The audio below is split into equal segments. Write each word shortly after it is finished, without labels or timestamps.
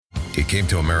came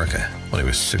to America when he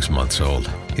was 6 months old.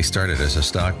 He started as a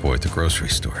stock boy at the grocery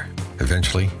store.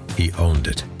 Eventually, he owned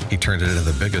it. He turned it into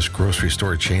the biggest grocery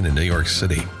store chain in New York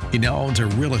City. He now owns a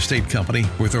real estate company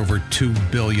worth over $2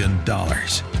 billion.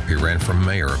 He ran for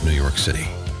mayor of New York City.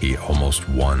 He almost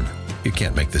won. You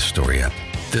can't make this story up.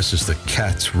 This is the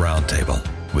Cats Roundtable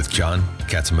with John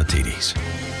Catsimatidis.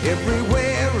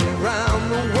 Everywhere around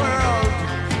the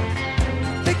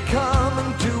world, they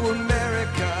come to America.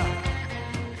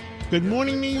 Good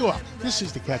morning, New York. This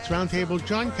is the Cats Roundtable.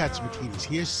 John Catsimatidis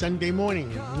here Sunday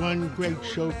morning. One great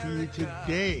show for you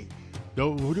today.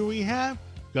 So who do we have?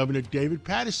 Governor David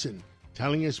Paterson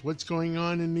telling us what's going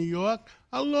on in New York,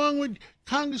 along with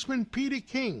Congressman Peter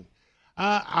King,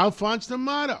 Alphonse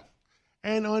D'Amato.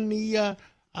 And on the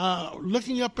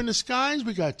looking up in the skies,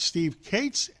 we got Steve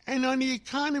Cates. And on the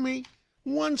economy,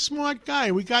 one smart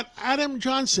guy. We got Adam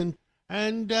Johnson.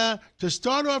 And to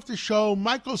start off the show,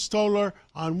 Michael Stoller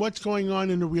on what's going on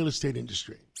in the real estate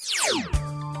industry.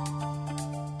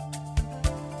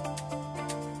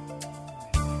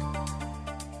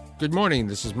 Good morning.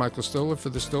 This is Michael Stoller for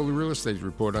the Stoller Real Estate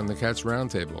Report on the Cats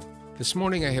Roundtable. This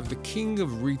morning I have the king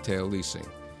of retail leasing,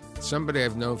 somebody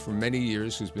I've known for many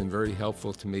years who's been very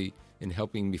helpful to me in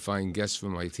helping me find guests for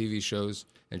my TV shows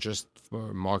and just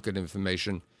for market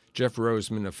information. Jeff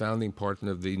Roseman, a founding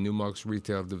partner of the Newmark's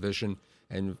retail division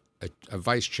and a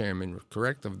vice chairman,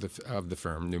 correct, of the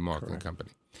firm, Newmark and Company.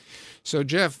 So,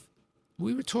 Jeff,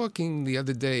 we were talking the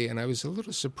other day, and I was a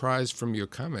little surprised from your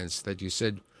comments that you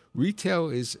said retail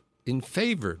is in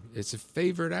favor. It's a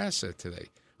favored asset today.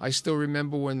 I still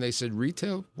remember when they said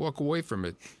retail, walk away from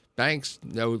it. Banks,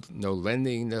 no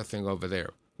lending, nothing over there.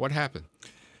 What happened?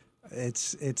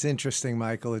 It's interesting,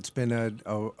 Michael. It's been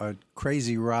a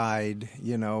crazy ride.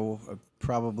 You know,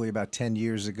 probably about 10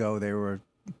 years ago, they were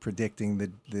predicting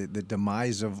the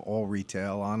demise of all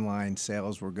retail. Online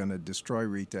sales were going to destroy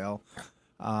retail.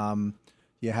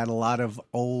 You had a lot of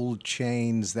old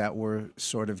chains that were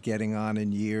sort of getting on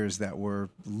in years that were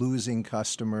losing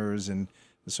customers. And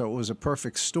so it was a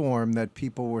perfect storm that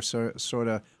people were sort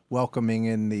of welcoming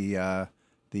in the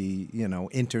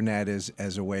internet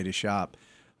as a way to shop.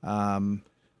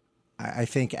 I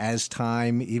think as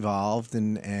time evolved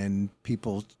and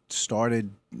people started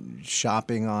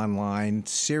shopping online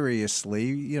seriously,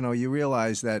 you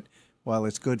realize that while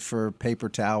it's good for paper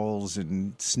towels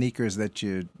and sneakers that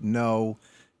you're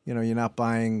not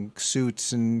buying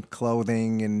suits and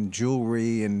clothing and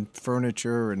jewelry and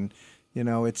furniture and,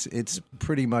 it's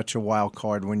pretty much a wild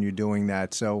card when you're doing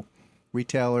that. So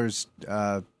retailers,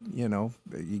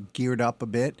 geared up a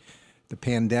bit. The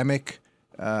pandemic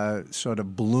sort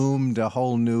of bloomed a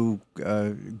whole new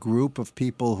group of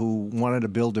people who wanted to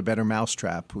build a better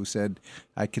mousetrap, who said,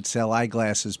 I could sell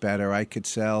eyeglasses better, I could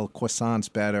sell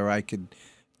croissants better, I could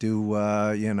do,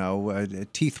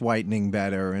 teeth whitening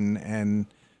better. And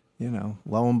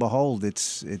lo and behold,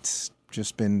 it's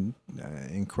just been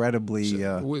incredibly...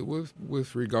 So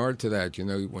with regard to that,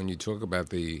 when you talk about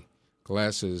the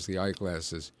glasses, the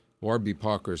eyeglasses, Warby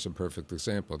Parker is a perfect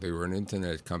example. They were an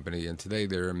internet company, and today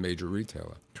they're a major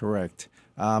retailer. Correct.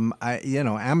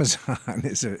 Amazon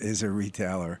is a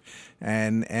retailer,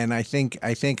 and I think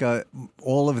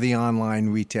all of the online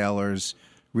retailers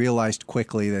realized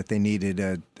quickly that they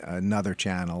needed another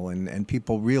channel, and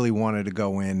people really wanted to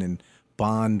go in and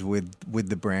bond with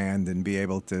the brand and be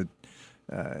able to,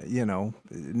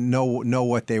 know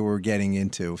what they were getting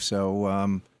into.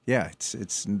 So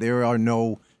there are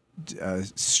no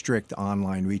strict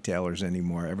online retailers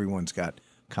anymore. Everyone's got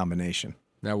combination.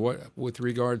 Now, with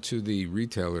regard to the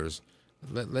retailers,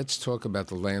 let's talk about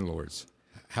the landlords.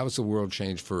 How's the world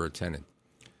changed for a tenant?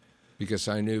 Because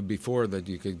I knew before that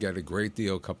you could get a great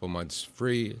deal, a couple months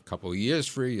free, a couple of years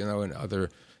free, and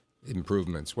other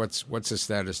improvements. What's the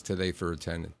status today for a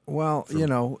tenant? Well,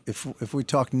 if we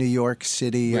talk New York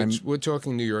City, we're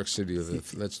talking New York City.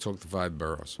 Let's talk the 5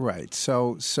 boroughs. Right.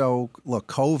 So look,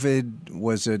 COVID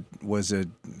was a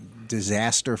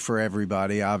disaster for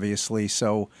everybody, obviously.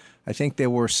 So I think there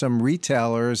were some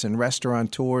retailers and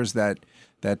restaurateurs that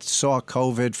saw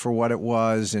COVID for what it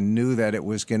was and knew that it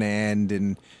was going to end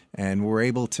and were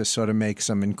able to sort of make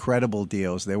some incredible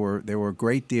deals. There were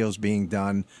great deals being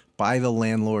done by the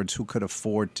landlords who could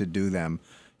afford to do them.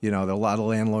 There are a lot of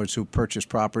landlords who purchased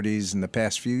properties in the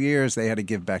past few years. They had to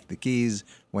give back the keys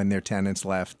when their tenants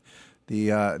left.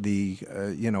 The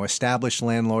established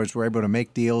landlords were able to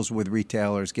make deals with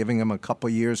retailers, giving them a couple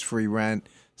years free rent,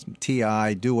 some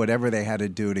TI, do whatever they had to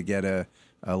do to get a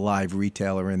live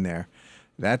retailer in there.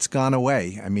 That's gone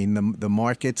away. I mean, the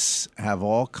markets have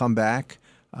all come back.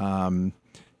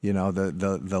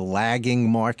 the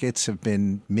lagging markets have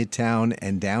been Midtown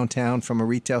and downtown from a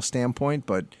retail standpoint,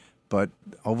 but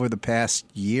over the past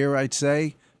year, I'd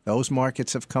say those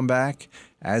markets have come back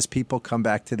as people come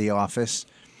back to the office.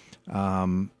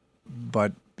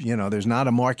 But there's not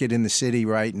a market in the city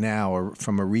right now, or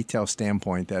from a retail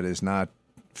standpoint, that is not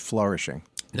flourishing.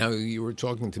 Now, you were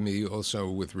talking to me also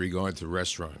with regard to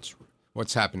restaurants.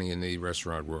 What's happening in the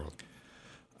restaurant world?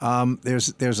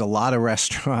 There's a lot of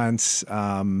restaurants.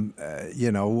 I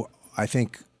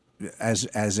think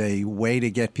as a way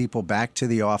to get people back to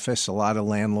the office, a lot of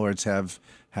landlords have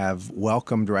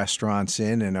welcomed restaurants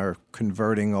in and are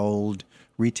converting old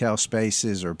retail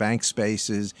spaces or bank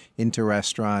spaces into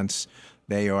restaurants.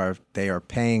 They are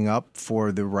paying up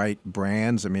for the right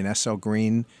brands. I mean, SL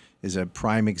Green is a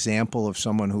prime example of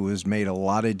someone who has made a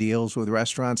lot of deals with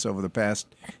restaurants over the past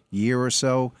year or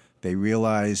so. They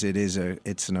realize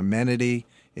it's an amenity.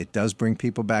 It does bring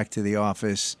people back to the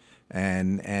office,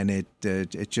 and it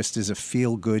just is a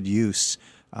feel-good use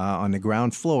on the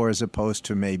ground floor as opposed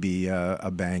to maybe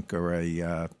a bank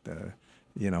or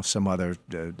some other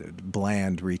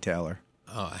bland retailer.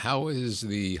 How is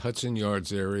the Hudson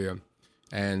Yards area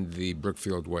and the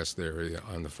Brookfield West area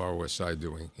on the far west side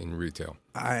doing in retail?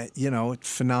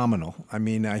 It's phenomenal. I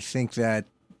mean, I think that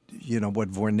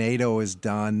what Vornado has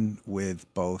done with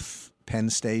both Penn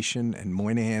Station and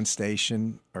Moynihan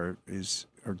Station are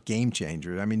game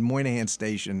changers. I mean, Moynihan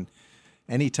Station,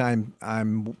 anytime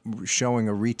I'm showing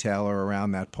a retailer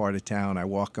around that part of town, I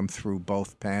walk them through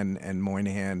both Penn and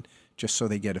Moynihan just so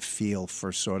they get a feel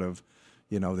for sort of,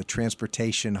 the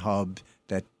transportation hub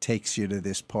that takes you to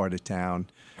this part of town.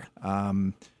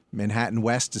 Manhattan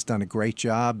West has done a great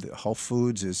job. Whole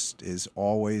Foods is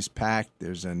always packed.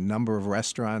 There's a number of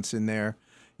restaurants in there.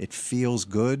 It feels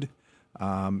good.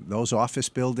 Those office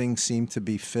buildings seem to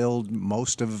be filled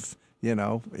most of,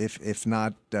 if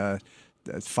not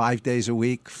 5 days a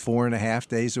week, 4.5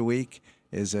 days a week.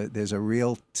 There's a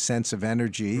real sense of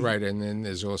energy. Right, and then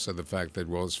there's also the fact that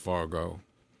Wells Fargo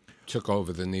took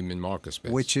over the Neiman Marcus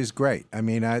space. Which is great. I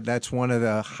mean, that's one of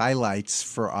the highlights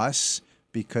for us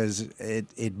because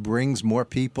it brings more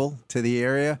people to the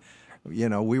area.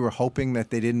 We were hoping that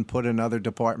they didn't put another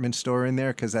department store in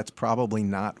there because that's probably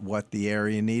not what the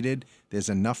area needed. There's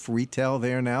enough retail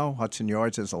there now. Hudson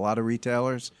Yards has a lot of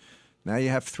retailers. Now you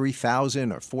have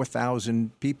 3,000 or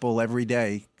 4,000 people every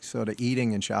day sort of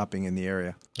eating and shopping in the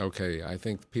area. Okay, I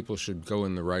think people should go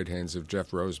in the right hands of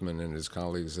Jeff Roseman and his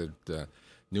colleagues at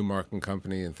Newmark &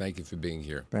 Company, and thank you for being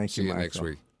here. Thank you, See you Michael. next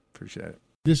week. Appreciate it.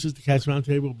 This is the Cats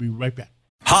Roundtable. We'll be right back.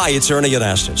 Hi, it's Ernie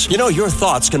Anastas. Your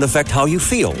thoughts can affect how you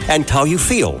feel, and how you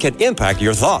feel can impact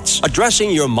your thoughts.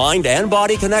 Addressing your mind and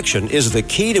body connection is the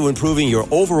key to improving your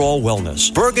overall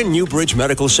wellness. Bergen Newbridge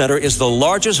Medical Center is the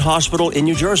largest hospital in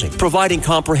New Jersey, providing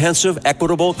comprehensive,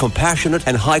 equitable, compassionate,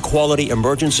 and high-quality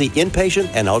emergency inpatient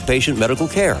and outpatient medical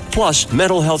care, plus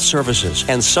mental health services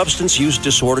and substance use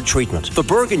disorder treatment. The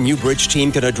Bergen Newbridge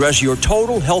team can address your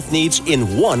total health needs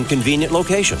in one convenient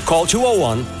location. Call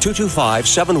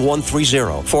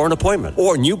 201-225-7130 for an appointment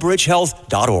or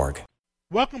newbridgehealth.org.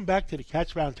 Welcome back to the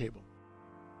Cats Roundtable.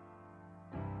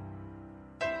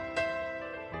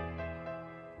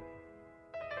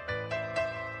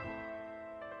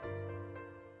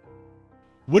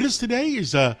 With us today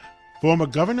is former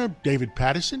Governor David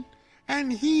Paterson,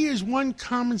 and he is one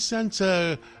common sense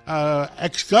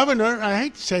ex-governor. I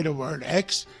hate to say the word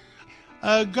ex.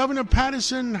 Governor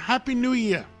Paterson, Happy New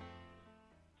Year.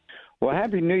 Well,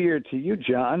 Happy New Year to you,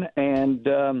 John. And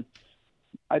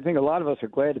I think a lot of us are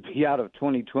glad to be out of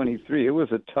 2023. It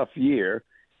was a tough year.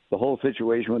 The whole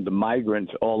situation with the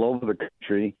migrants all over the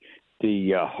country,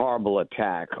 the horrible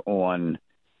attack on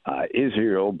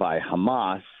Israel by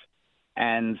Hamas,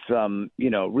 and some,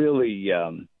 really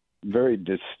very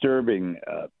disturbing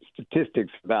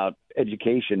statistics about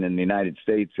education in the United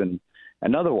States and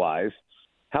otherwise.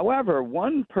 However,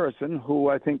 one person who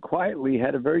I think quietly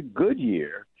had a very good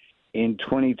year in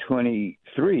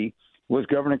 2023 was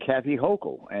Governor Kathy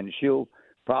Hochul, and she'll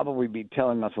probably be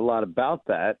telling us a lot about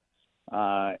that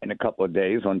in a couple of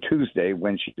days on Tuesday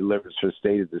when she delivers her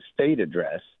State of the State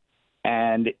address.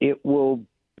 And it will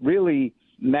really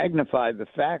magnify the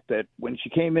fact that when she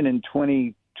came in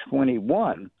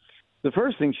 2021, the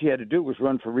first thing she had to do was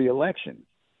run for re-election.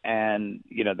 And,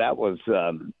 that was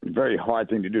a very hard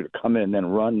thing to do, to come in and then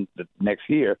run the next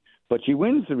year. But she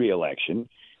wins the re-election.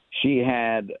 She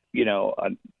had,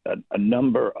 a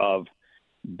number of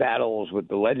battles with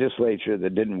the legislature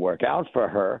that didn't work out for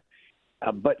her,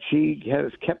 but she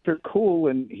has kept her cool.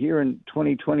 And here in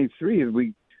 2023, as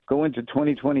we go into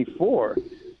 2024,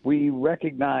 we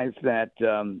recognize that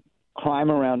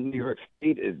crime around New York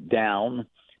State is down.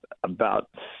 about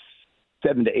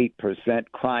 7 to 8%.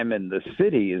 Crime in the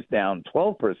city is down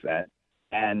 12%.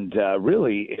 And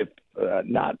really, if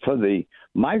not for the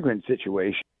migrant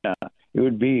situation, it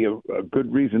would be a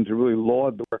good reason to really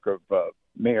laud the work of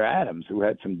Mayor Adams, who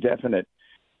had some definite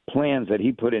plans that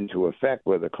he put into effect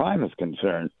where the crime is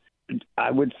concerned.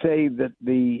 I would say that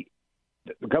the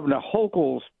Governor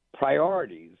Hochul's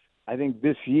priorities, I think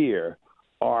this year,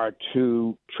 are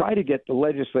to try to get the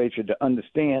legislature to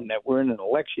understand that we're in an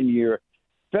election year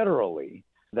federally,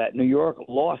 that New York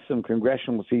lost some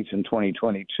congressional seats in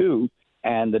 2022,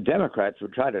 and the Democrats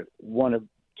would try to want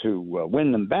to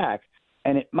win them back.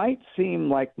 And it might seem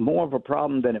like more of a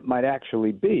problem than it might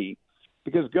actually be,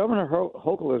 because Governor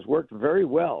Hochul has worked very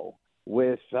well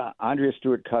with Andrea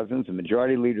Stewart-Cousins, the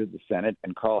Majority Leader of the Senate,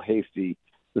 and Carl Hastie,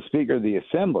 the Speaker of the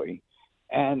Assembly.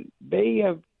 And they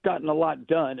have gotten a lot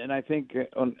done, and I think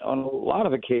on a lot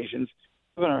of occasions,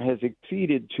 the Governor has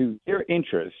acceded to their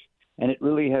interests, and it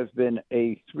really has been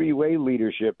a three-way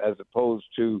leadership as opposed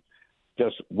to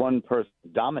just one person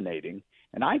dominating.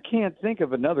 And I can't think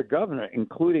of another governor,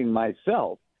 including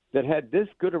myself, that had this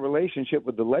good a relationship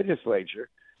with the legislature.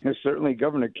 And certainly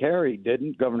Governor Carey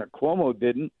didn't. Governor Cuomo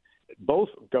didn't. Both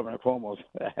Governor Cuomo's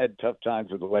had tough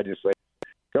times with the legislature.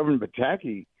 Governor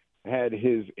Pataki had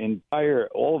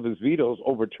all of his vetoes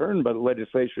overturned by the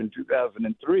legislature in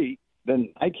 2003. Then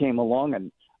I came along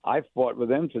and I fought with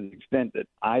them to the extent that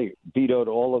I vetoed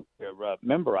all of their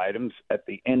member items at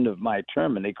the end of my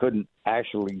term, and they couldn't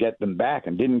actually get them back,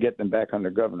 and didn't get them back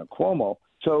under Governor Cuomo.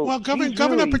 So, well, Governor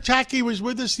Pataki was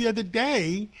with us the other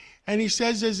day, and he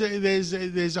says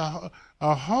there's a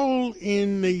hole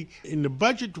in the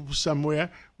budget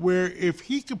somewhere where if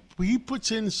he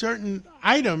puts in certain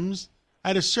items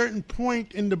at a certain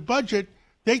point in the budget,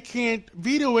 they can't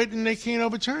veto it and they can't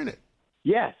overturn it.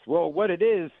 Yes. Well, what it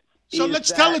is. So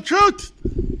let's tell the truth.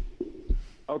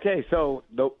 Okay, so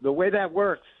the way that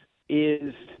works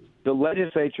is the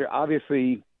legislature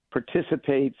obviously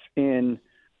participates in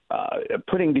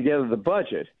putting together the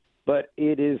budget, but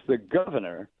it is the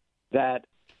governor that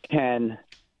can,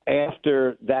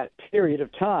 after that period of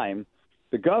time,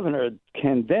 the governor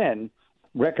can then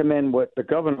recommend what the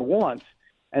governor wants,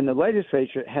 and the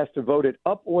legislature has to vote it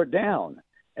up or down.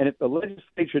 And if the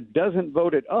legislature doesn't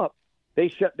vote it up, they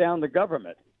shut down the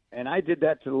government. And I did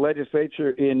that to the legislature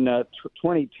in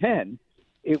 2010.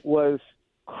 It was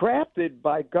crafted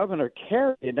by Governor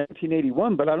Carey in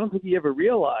 1981, but I don't think he ever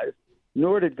realized,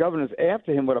 nor did governors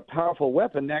after him, what a powerful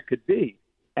weapon that could be.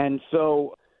 And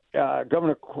so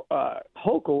Governor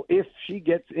Hochul, if she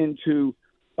gets into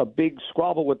a big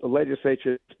squabble with the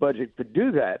legislature's budget, could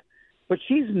do that. But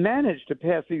she's managed to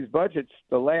pass these budgets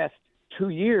the last 2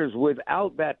 years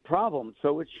without that problem.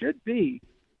 So it should be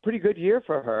a pretty good year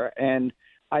for her. And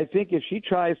I think if she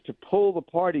tries to pull the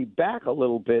party back a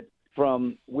little bit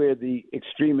from where the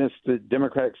extremists, the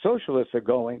Democratic Socialists are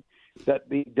going, that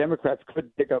the Democrats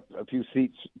could pick up a few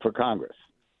seats for Congress.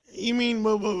 You mean,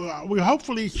 we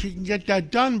hopefully she can get that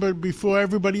done, but before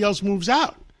everybody else moves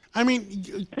out. I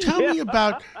mean, tell me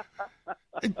about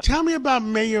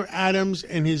Mayor Adams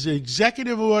and his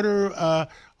executive order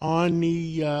on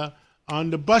the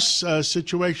bus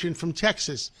situation from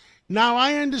Texas. Now,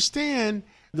 I understand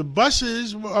the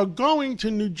buses are going to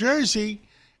New Jersey,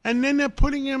 and then they're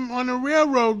putting them on a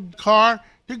railroad car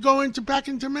to go back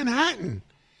into Manhattan.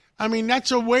 I mean,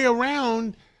 that's a way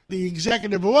around the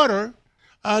executive order.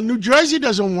 New Jersey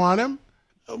doesn't want them.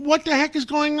 What the heck is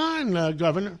going on,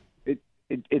 Governor?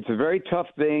 It's a very tough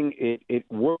thing. It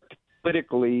worked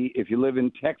politically if you live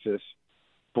in Texas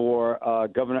for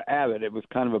Governor Abbott. It was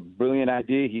kind of a brilliant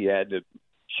idea he had to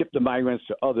ship the migrants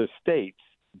to other states.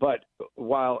 But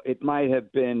while it might have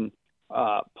been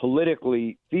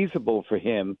politically feasible for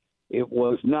him, it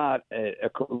was not a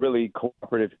really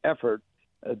cooperative effort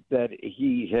that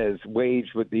he has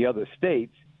waged with the other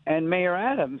states. And Mayor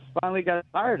Adams finally got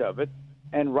tired of it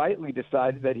and rightly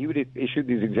decided that he would issue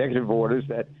these executive orders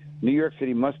that New York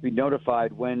City must be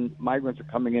notified when migrants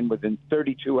are coming in within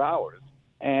 32 hours.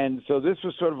 And so this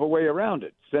was sort of a way around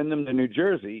it. Send them to New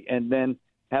Jersey and then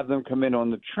have them come in on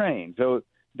the train. So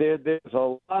there's a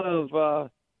lot of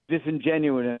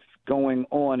disingenuousness going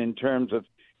on in terms of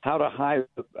how to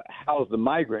house the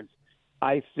migrants.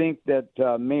 I think that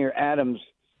Mayor Adams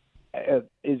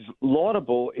is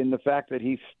laudable in the fact that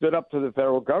he stood up to the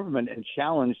federal government and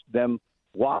challenged them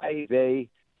why they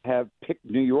have picked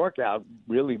New York out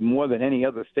really more than any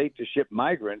other state to ship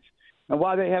migrants, and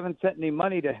why they haven't sent any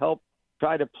money to help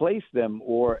try to place them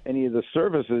or any of the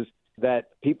services that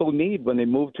people need when they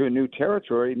move to a new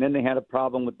territory. And then they had a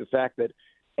problem with the fact that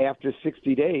after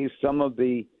 60 days, some of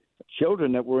the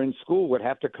children that were in school would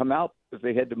have to come out because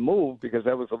they had to move because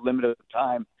that was a limited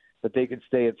time that they could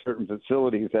stay at certain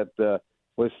facilities that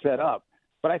was set up.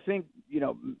 But I think,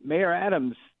 Mayor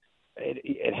Adams,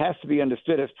 it has to be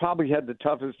understood, has probably had the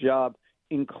toughest job,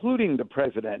 including the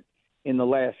president, in the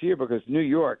last year, because New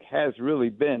York has really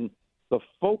been the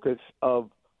focus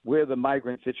of where the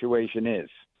migrant situation is.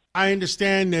 I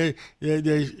understand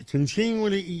they're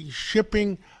continually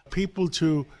shipping people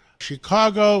to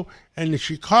Chicago, and the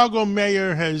Chicago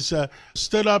mayor has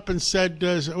stood up and said,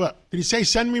 did he say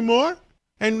send me more?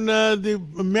 And the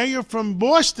mayor from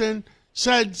Boston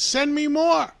said, send me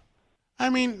more. I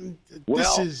mean,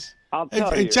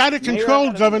 it's out of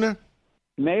control, Governor.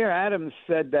 Mayor Adams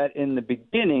said that in the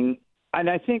beginning, and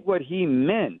I think what he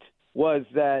meant was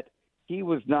that he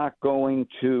was not going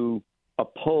to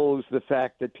oppose the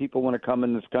fact that people want to come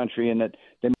in this country and that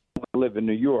they want to live in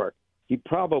New York. He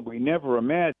probably never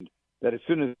imagined that as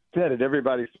soon as he said it,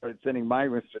 everybody started sending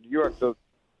migrants to New York. So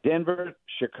Denver,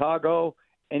 Chicago,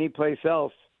 any place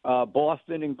else,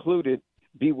 Boston included,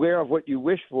 beware of what you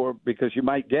wish for because you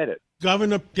might get it.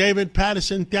 Governor David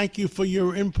Paterson, thank you for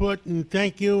your input, and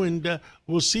thank you, and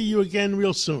we'll see you again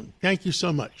real soon. Thank you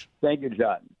so much. Thank you,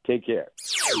 John. Take care.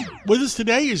 With us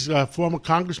today is former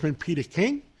Congressman Peter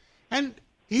King, and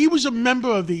he was a member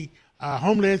of the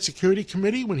Homeland Security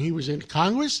Committee when he was in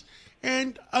Congress,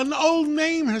 and an old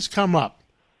name has come up,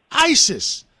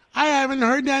 ISIS. I haven't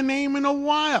heard that name in a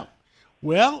while.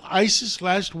 Well, ISIS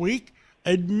last week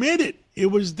admitted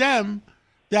it was them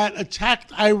that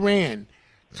attacked Iran.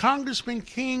 Congressman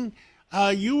King,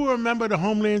 you were a member of the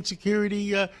Homeland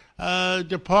Security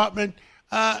Department.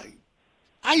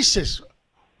 ISIS,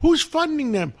 who's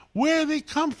funding them? Where do they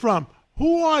come from?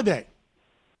 Who are they?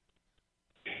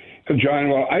 John,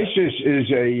 well, ISIS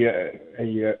is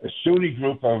a Sunni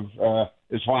group of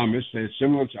Islamists. They're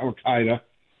similar to Al-Qaeda.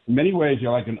 In many ways,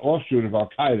 they're like an offshoot of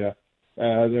Al-Qaeda.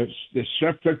 They're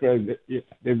separate, they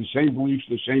have the same beliefs,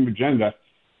 the same agenda.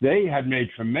 They had made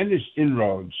tremendous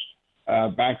inroads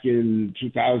back in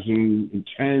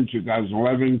 2010,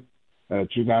 2011,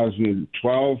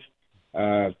 2012,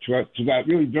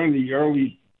 really during the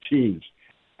early teens.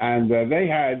 And they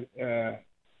had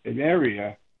an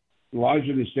area larger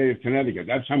than the state of Connecticut.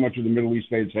 That's how much of the Middle East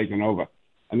they had taken over.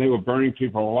 And they were burning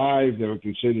people alive. They were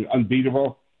considered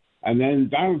unbeatable. And then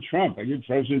Donald Trump, I give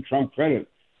President Trump credit,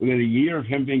 within a year of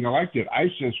him being elected,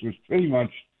 ISIS was pretty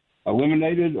much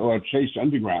eliminated or chased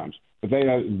underground. But they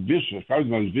are vicious, probably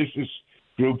the most vicious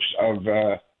groups of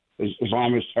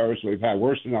Islamist terrorists we've had,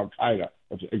 worse than Al-Qaeda,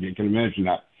 if you can imagine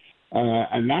that.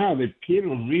 And now they appear to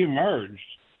have reemerged.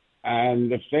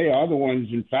 And if they are the ones,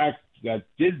 in fact, that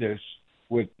did this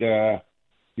with the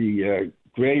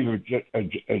grave of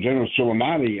General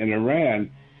Soleimani in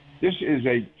Iran, this is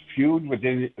a feud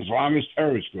within Islamist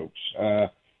terrorist groups.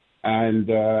 And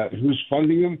who's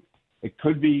funding them? It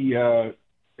could be,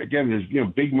 again,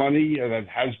 there's big money that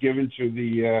has given to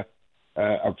the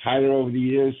Al-Qaeda over the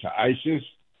years, to ISIS,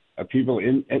 people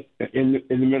in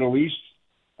the Middle East.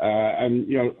 And,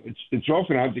 it's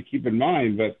often hard to keep in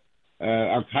mind, but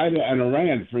Al-Qaeda and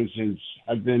Iran, for instance,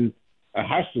 have been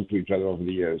hostile to each other over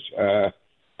the years.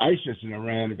 ISIS and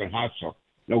Iran have been hostile.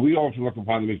 Now, we often look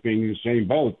upon them as being in the same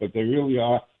boat, but they really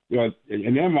are,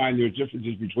 in their mind, there are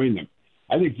differences between them.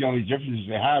 I think the only differences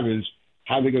they have is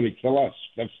how they're going to kill us.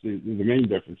 That's the main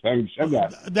difference. Having said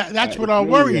that, that's what our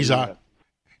worries are.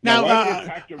 Now,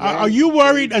 are you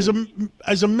worried as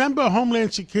a member of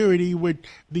Homeland Security? With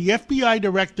the FBI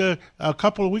director a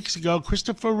couple of weeks ago,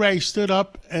 Christopher Wray, stood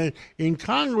up in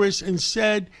Congress and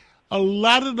said a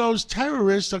lot of those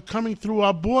terrorists are coming through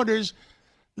our borders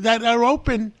that are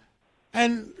open,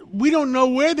 and we don't know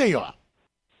where they are.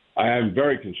 I am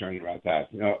very concerned about that.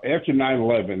 After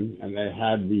 9/11, and they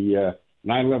had the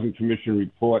 9/11 Commission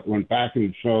report, went back and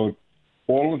it showed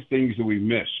all the things that we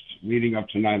missed leading up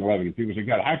to 9/11. And people say,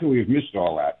 God, how can we have missed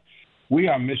all that? We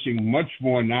are missing much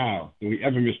more now than we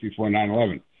ever missed before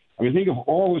 9/11. I mean, think of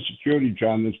all the security,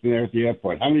 John, that's been there at the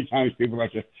airport. How many times people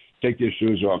have to take their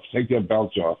shoes off, take their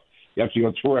belts off? You have to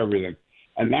go through everything.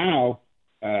 And now,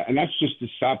 and that's just to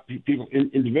stop people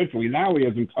individually. Now we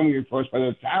have them coming across by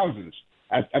the thousands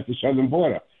at the southern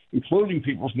border, including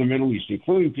people from the Middle East,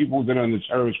 including people that are on the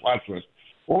terrorist watch list.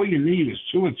 All you need is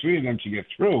 2 or 3 of them to get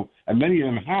through, and many of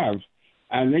them have,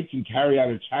 and they can carry out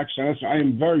attacks on us. I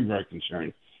am very, very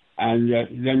concerned. And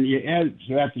then you add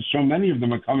to that that so many of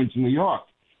them are coming to New York,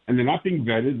 and they're not being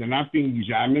vetted, they're not being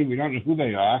examined, we don't know who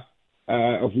they are.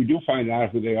 If we do find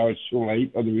out who they are, it's too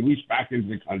late, or they're released back into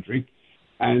the country.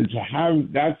 And to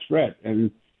have that threat,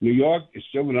 and New York is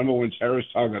still the number 1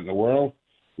 terrorist target in the world.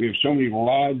 We have so many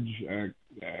large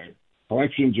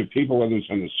collections of people, whether it's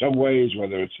on the subways,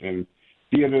 whether it's in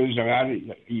theaters are out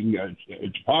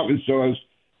of department stores.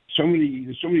 So many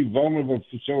vulnerable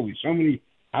facilities. So many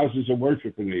houses of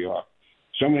worship in New York.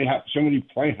 So many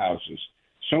playhouses.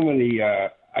 So many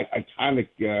iconic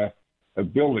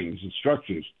buildings and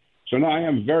structures. So now I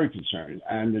am very concerned,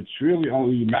 and it's really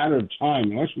only a matter of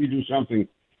time unless we do something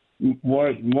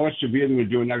more severe than we're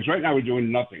doing now. Because right now we're doing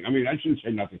nothing. I mean, I shouldn't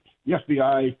say nothing. The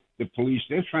FBI, the police,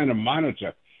 they're trying to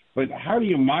monitor. But how do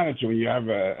you monitor when you have,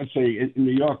 let's say, in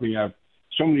New York, when you have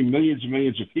so many millions and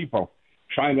millions of people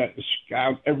trying to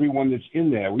scout everyone that's in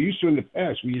there? We used to, in the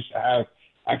past, we used to have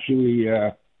actually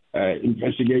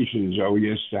investigations, or we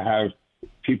used to have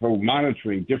people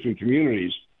monitoring different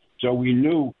communities, so we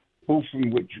knew who from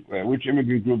which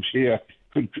immigrant groups here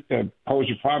could pose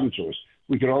a problem to us.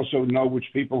 We could also know which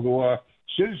people who are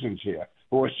citizens here,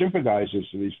 who are sympathizers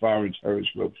to these foreign terrorist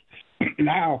groups.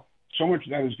 Now, so much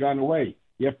of that has gone away.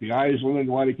 The FBI is limited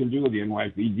in what it can do. The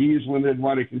NYPD is limited in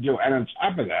what it can do. And on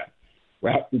top of that,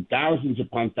 we're having thousands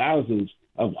upon thousands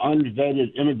of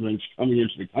unvetted immigrants coming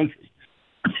into the country.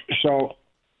 So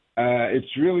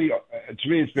it's really, to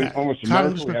me, it's been almost a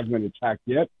miracle we haven't been attacked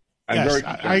yet. Yes,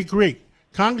 I agree.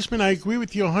 Congressman, I agree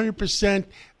with you 100%.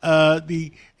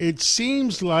 It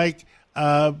seems like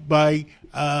by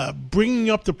bringing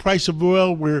up the price of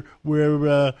oil, where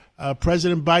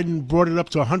President Biden brought it up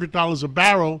to $100 a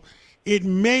barrel, it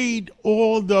made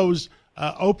all those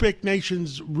OPEC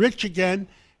nations rich again,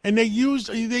 and they're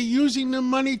using the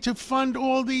money to fund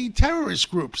all the terrorist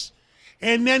groups.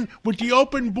 And then with the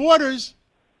open borders,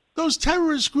 those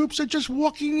terrorist groups are just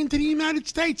walking into the United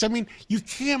States. I mean, you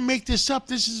can't make this up.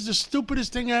 This is the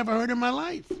stupidest thing I ever heard in my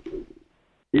life.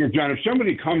 Yeah, John, if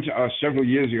somebody come to us several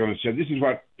years ago and said, this is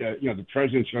what the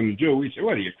president's going to do, we'd say,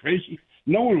 what, are you crazy?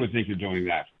 No one would think of doing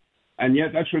that. And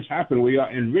yet that's what's happened. We are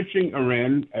enriching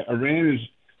Iran. Iran is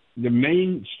the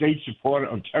main state supporter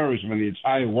of terrorism in the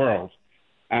entire world.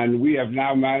 And we have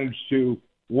now managed to,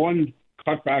 one,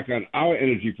 cut back on our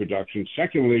energy production.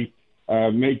 Secondly,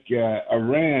 make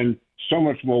Iran so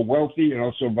much more wealthy, and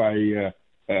also by easing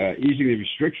the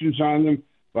restrictions on them,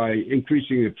 by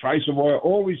increasing the price of oil.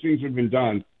 All these things have been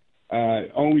done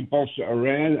only bolster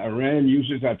Iran. Iran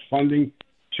uses that funding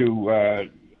to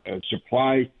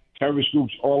supply terrorist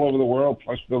groups all over the world,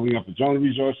 plus building up its own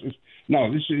resources.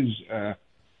 No, this is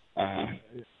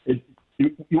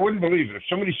you wouldn't believe it. If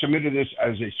somebody submitted this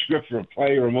as a script for a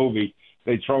play or a movie,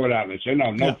 they throw it out and they say,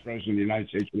 no president of the United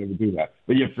States would ever do that.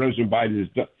 But yet President Biden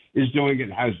is doing it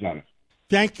and has done it.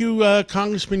 Thank you,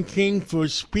 Congressman King, for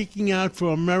speaking out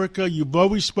for America. You've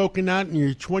always spoken out in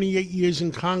your 28 years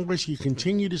in Congress. You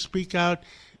continue to speak out.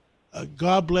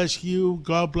 God bless you.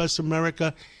 God bless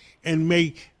America. And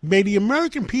may the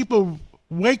American people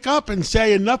wake up and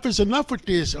say enough is enough with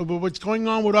this, over what's going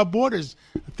on with our borders.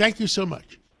 Thank you so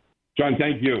much. John,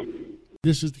 thank you.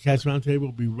 This is the Cats Roundtable.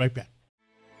 We'll be right back.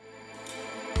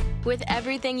 With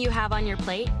everything you have on your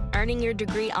plate, earning your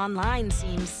degree online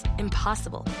seems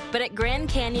impossible. But at Grand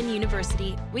Canyon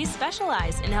University, we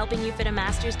specialize in helping you fit a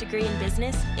master's degree in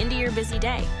business into your busy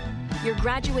day. Your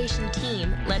graduation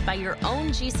team, led by your own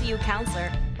GCU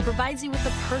counselor, provides you with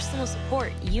the personal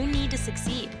support you need to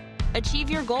succeed. Achieve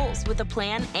your goals with a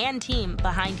plan and team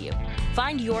behind you.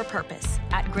 Find your purpose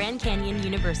at Grand Canyon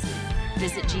University.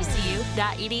 Visit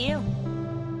gcu.edu.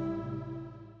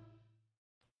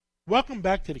 Welcome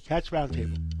back to the Cats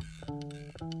Roundtable.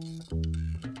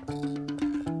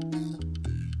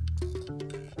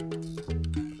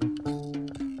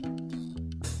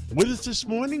 With us this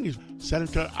morning is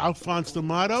Senator Alphonse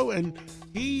D'Amato, and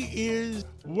he is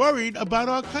worried about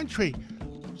our country.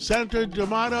 Senator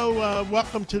D'Amato,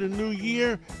 welcome to the new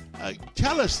year.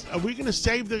 Tell us, are we going to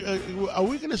save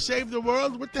the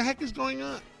world? What the heck is going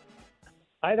on?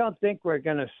 I don't think we're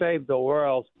going to save the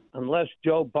world unless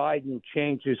Joe Biden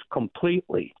changes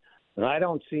completely. And I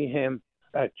don't see him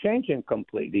changing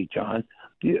completely, John.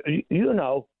 You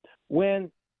know, when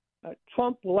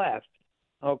Trump left,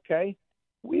 okay,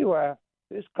 we were,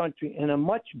 this country, in a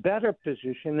much better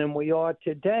position than we are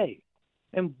today.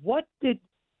 And what did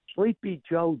Sleepy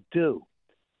Joe do?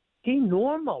 He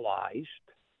normalized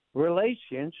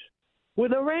relations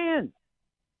with Iran.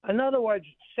 In other words,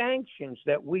 sanctions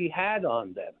that we had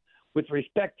on them with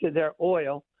respect to their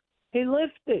oil, he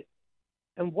lifted.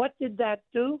 And what did that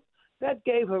do? That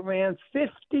gave Iran $50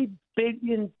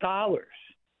 billion. $50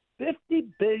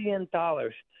 billion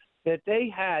that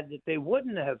they had that they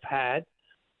wouldn't have had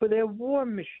for their war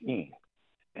machine.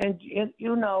 And,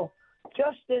 you know,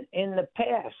 just in the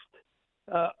past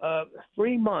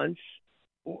 3 months,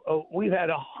 we've had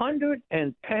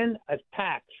 110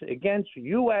 attacks against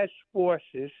U.S.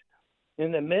 forces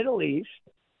in the Middle East,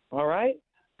 all right?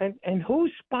 And who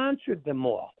sponsored them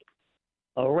all?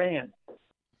 Iran.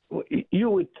 You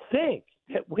would think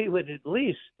that we would at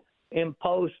least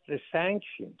impose the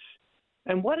sanctions.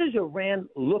 And what is Iran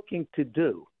looking to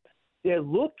do? They're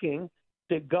looking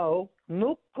to go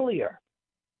nuclear.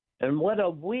 And what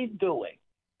are we doing?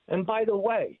 And by the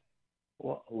way,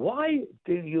 why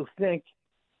do you think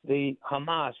the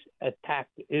Hamas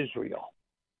attacked Israel?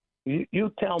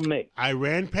 You tell me.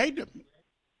 Iran paid them.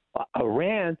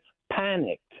 Iran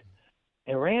panicked.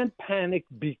 Iran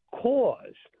panicked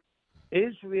because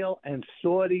Israel and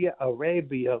Saudi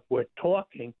Arabia were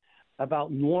talking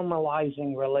about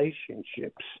normalizing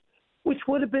relationships, which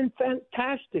would have been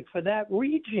fantastic for that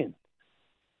region.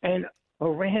 And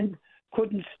Iran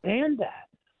couldn't stand that.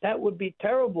 That would be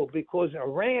terrible because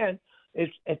Iran is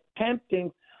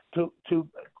attempting to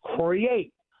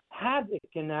create havoc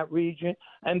in that region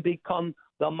and become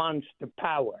the monster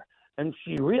power. And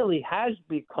she really has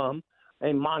become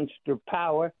a monster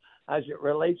power as it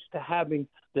relates to having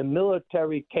the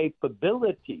military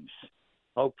capabilities,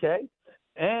 okay,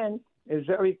 and is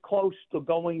very close to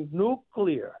going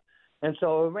nuclear. And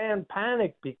so Iran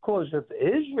panicked because if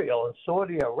Israel and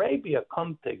Saudi Arabia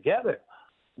come together,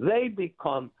 they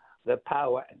become the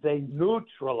power. They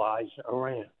neutralize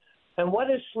Iran. And what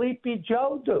does Sleepy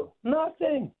Joe do?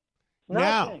 Nothing.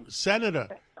 Now, Senator,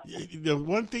 the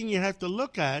one thing you have to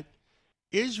look at,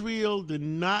 Israel did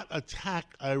not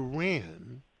attack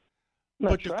Iran.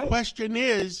 But the question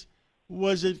is,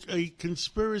 was it a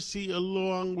conspiracy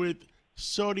along with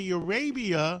Saudi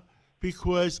Arabia?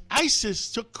 Because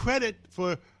ISIS took credit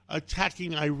for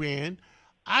attacking Iran.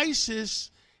 ISIS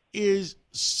is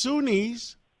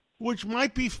Sunnis, which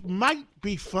might be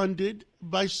funded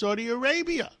by Saudi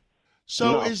Arabia.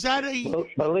 So No. is that a...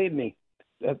 Believe me,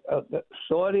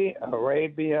 Saudi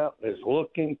Arabia is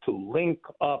looking to link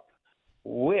up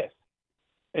with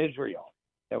Israel.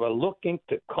 They were looking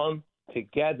to come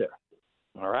together,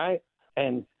 all right?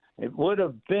 And it would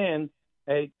have been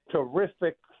a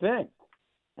terrific thing.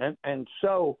 And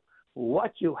so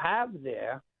what you have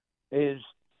there is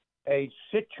a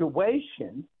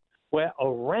situation where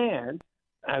Iran,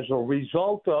 as a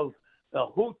result of the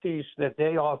Houthis that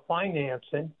they are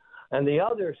financing and the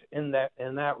others in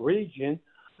that region,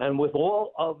 and with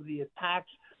all of the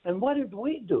attacks, and what did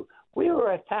we do? We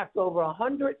were attacked over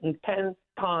 110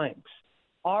 times.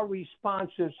 Our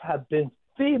responses have been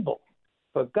feeble.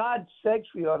 For God's sakes,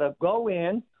 we ought to go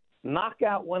in, knock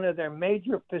out one of their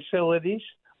major facilities.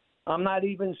 I'm not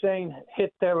even saying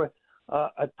hit their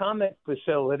atomic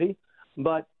facility,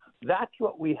 but that's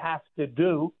what we have to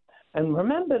do. And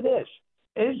remember this,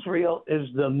 Israel is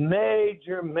the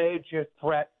major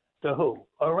threat to who?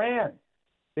 Iran.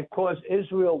 Because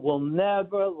Israel will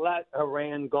never let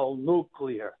Iran go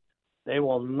nuclear. They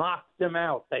will knock them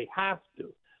out. They have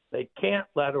to. They can't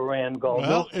let Iran go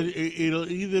nuclear. It'll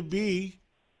either be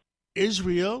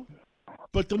Israel,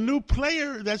 but the new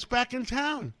player that's back in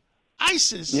town,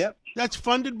 ISIS, that's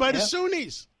funded by the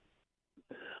Sunnis.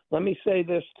 Let me say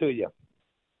this to you.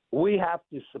 We have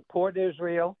to support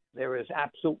Israel. There is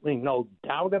absolutely no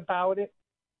doubt about it.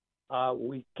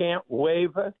 We can't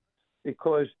waver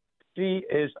because she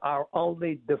is our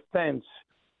only defense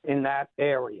in that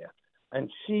area. And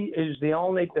she is the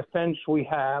only defense we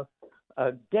have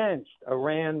against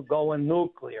Iran going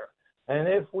nuclear. And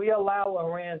if we allow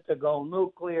Iran to go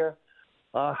nuclear,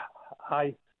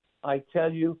 I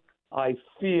tell you, I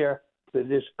fear for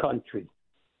this country.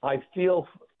 I feel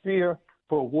fear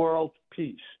for world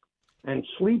peace. And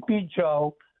Sleepy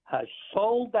Joe has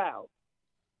sold out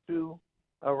to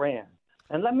Iran.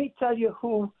 And let me tell you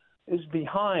who is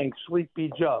behind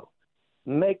Sleepy Joe.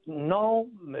 Make no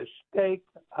mistake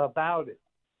about it.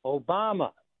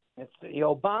 Obama. It's the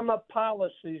Obama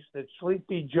policies that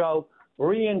Sleepy Joe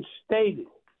reinstated.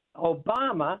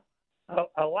 Obama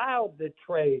allowed the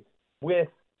trade with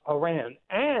Iran.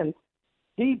 And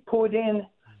he put in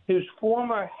his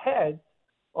former head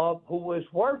of who was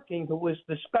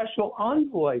the special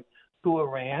envoy to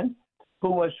Iran,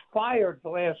 who was fired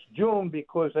last June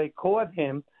because they caught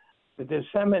him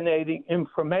disseminating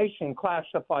information,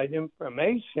 classified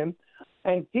information,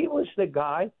 and he was the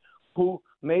guy who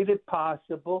made it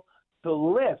possible to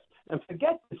lift, and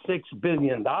forget the $6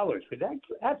 billion,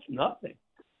 that's nothing.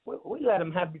 We let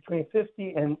him have between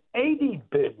 50 and 80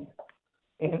 billion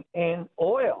in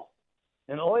oil,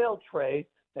 an oil trade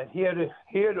that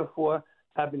heretofore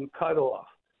have been cut off.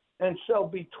 And so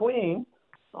between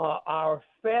our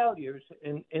failures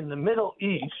in the Middle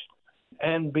East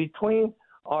and between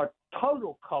our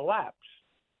total collapse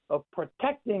of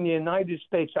protecting the United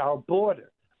States, our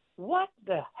border, what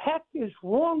the heck is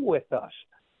wrong with us?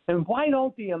 And why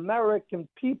don't the American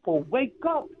people wake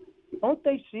up Don't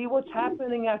they see what's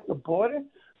happening at the border?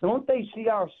 Don't they see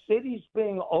our cities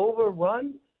being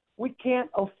overrun? We can't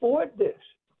afford this.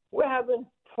 We're having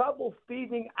trouble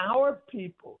feeding our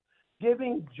people,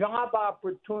 giving job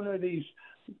opportunities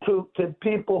to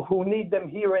people who need them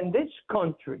here in this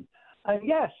country. And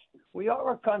yes, we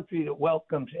are a country that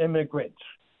welcomes immigrants.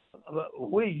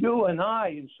 You and I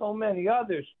and so many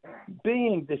others,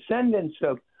 being descendants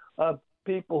of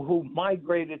people who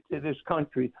migrated to this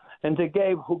country and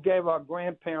who gave our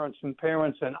grandparents and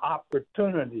parents an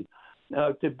opportunity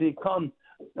to become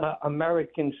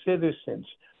American citizens.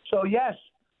 So yes,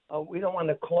 we don't want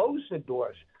to close the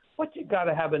doors, but you got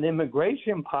to have an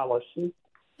immigration policy.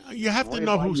 You have to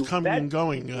know who's coming and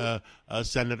going,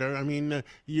 Senator. I mean,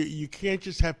 you can't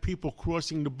just have people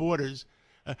crossing the borders.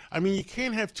 You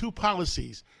can't have two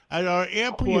policies. At our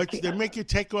airports, they make you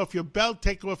take off your belt,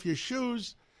 take off your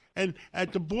shoes, and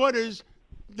at the borders,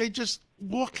 they just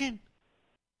walk in.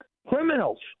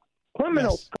 Criminals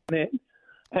yes. Come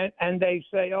in, and they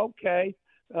say, okay,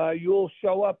 you'll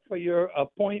show up for your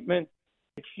appointment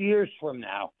 6 years from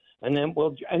now. And then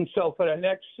so for the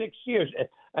next 6 years,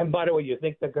 and by the way, you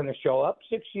think they're going to show up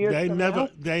 6 years from now?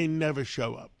 They never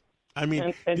show up. I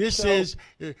mean,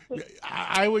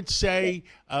 I would say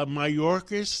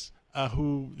Mayorkas,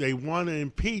 who they want to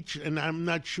impeach, and I'm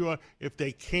not sure if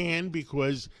they can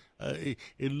because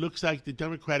it looks like the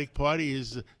Democratic Party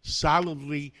is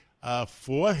solidly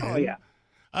for him. Oh, yeah.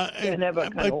 They're never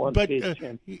going to impeach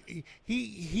him.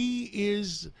 He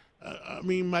is,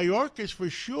 Mayorkas for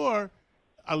sure,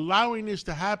 allowing this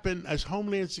to happen as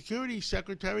Homeland Security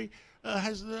Secretary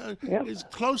is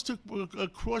close to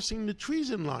crossing the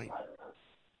treason line.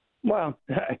 Well,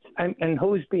 and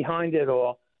who's behind it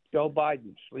all? Joe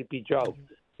Biden, Sleepy Joe.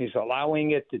 He's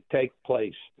allowing it to take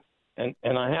place. And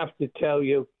I have to tell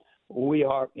you, we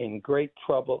are in great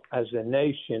trouble as a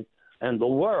nation and the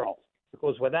world,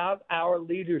 because without our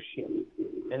leadership,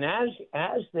 and as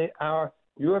our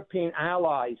European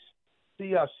allies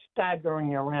see us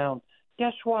staggering around,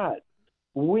 guess what?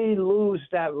 We lose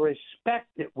that respect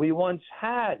that we once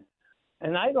had.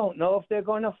 And I don't know if they're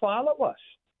going to follow us.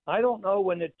 I don't know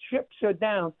when the chips are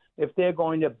down if they're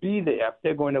going to be there, if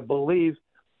they're going to believe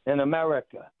in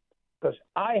America. Because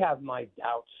I have my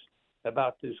doubts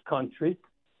about this country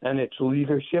and its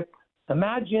leadership.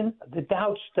 Imagine the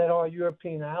doubts that our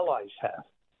European allies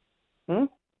have.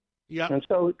 Yeah. And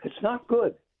so it's not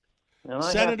good. And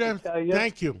Senator,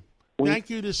 thank you. Thank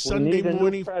you this Sunday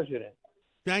morning. President.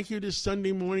 Thank you this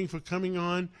Sunday morning for coming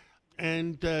on,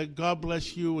 and God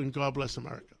bless you and God bless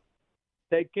America.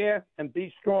 Take care and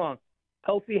be strong.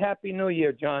 Healthy, Happy New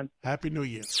Year, John. Happy New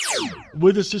Year.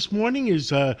 With us this morning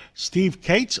is Steve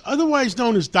Cates, otherwise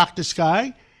known as Dr.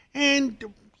 Sky. And,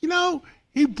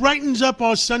 he brightens up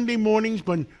our Sunday mornings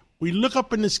when we look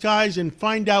up in the skies and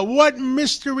find out what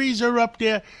mysteries are up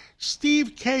there.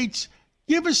 Steve Cates,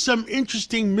 give us some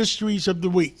interesting mysteries of the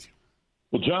week.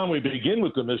 Well, John, we begin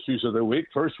with the mysteries of the week.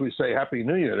 First, we say Happy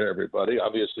New Year to everybody,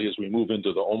 obviously, as we move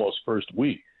into the almost first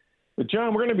week. But,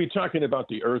 John, we're going to be talking about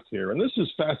the Earth here, and this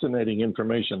is fascinating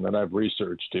information that I've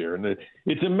researched here, and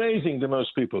it's amazing to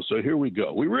most people. So here we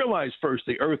go. We realize first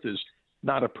the Earth is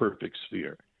not a perfect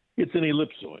sphere. It's an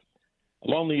ellipsoid.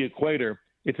 Along the equator,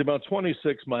 it's about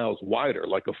 26 miles wider,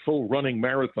 like a full running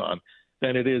marathon,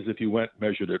 than it is if you went and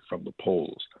measured it from the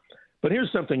poles. But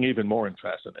here's something even more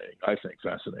fascinating.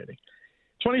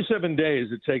 27 days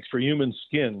it takes for human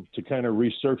skin to kind of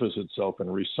resurface itself and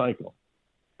recycle.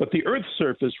 But the Earth's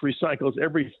surface recycles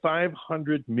every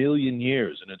 500 million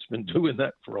years, and it's been doing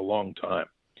that for a long time.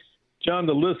 John,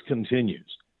 the list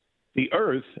continues. The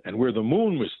Earth, and where the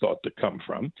moon was thought to come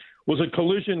from, was a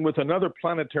collision with another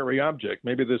planetary object,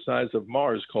 maybe the size of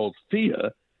Mars, called Theia,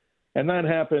 and that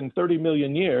happened 30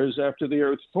 million years after the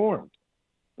Earth formed.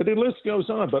 But the list goes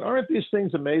on. But aren't these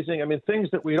things amazing? I mean, things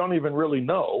that we don't even really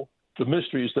know, the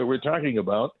mysteries that we're talking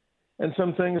about, and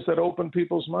some things that open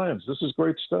people's minds. This is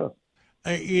great stuff.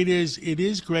 It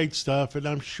is great stuff, and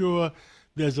I'm sure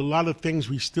there's a lot of things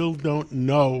we still don't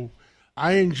know.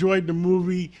 I enjoyed the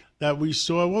movie that we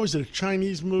saw. What was it, a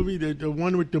Chinese movie? The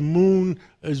one with the moon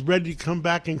is ready to come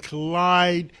back and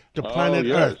collide the planet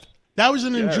Earth. That was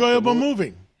an enjoyable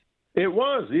movie. It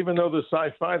was, even though the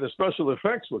sci-fi, the special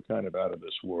effects were kind of out of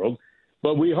this world.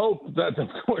 But we hope that, of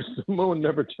course, the moon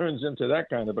never turns into that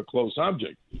kind of a close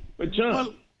object. But, John,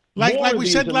 well, like we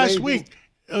said last week,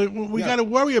 we got to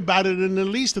worry about it in at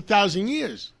least 1,000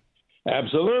 years.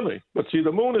 Absolutely. But see,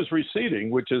 the moon is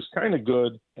receding, which is kind of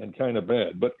good and kind of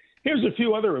bad. But here's a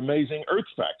few other amazing Earth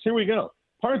facts. Here we go.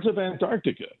 Parts of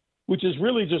Antarctica, which is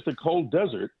really just a cold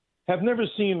desert, have never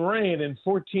seen rain in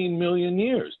 14 million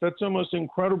years. That's almost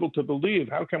incredible to believe.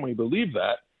 How can we believe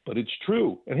that? but it's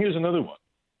true. And here's another one.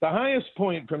 The highest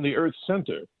point from the Earth's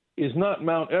center is not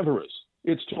Mount Everest.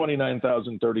 It's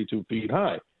 29,032 feet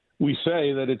high. We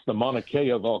say that it's the Mauna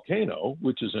Kea volcano,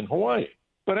 which is in Hawaii.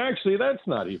 But actually, that's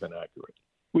not even accurate.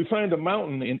 We find a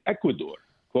mountain in Ecuador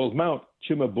called Mount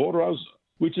Chimborazo,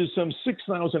 which is some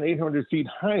 6,800 feet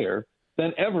higher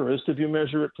than Everest if you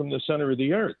measure it from the center of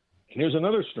the Earth. And here's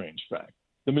another strange fact.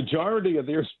 The majority of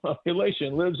the Earth's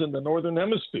population lives in the northern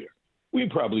hemisphere. We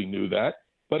probably knew that,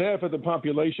 but half of the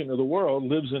population of the world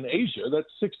lives in Asia. That's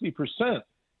 60%.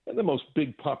 And the most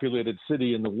big populated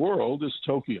city in the world is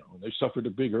Tokyo. They suffered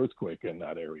a big earthquake in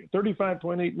that area,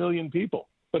 35.8 million people.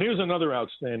 But here's another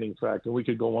outstanding fact, and we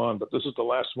could go on, but this is the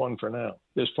last one for now.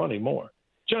 There's plenty more.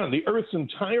 John, the Earth's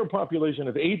entire population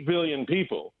of 8 billion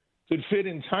people could fit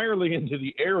entirely into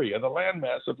the area, the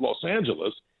landmass of Los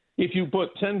Angeles, if you put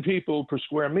 10 people per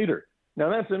square meter. Now,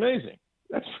 that's amazing.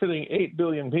 That's fitting 8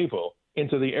 billion people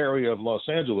into the area of Los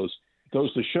Angeles. It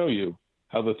goes to show you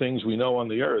how the things we know on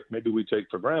the Earth, maybe we take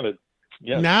for granted.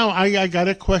 Yes. Now, I got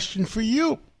a question for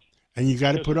you, and you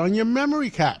got to put on your memory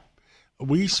cap.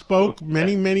 We spoke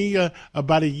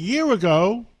about a year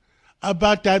ago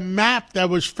about that map that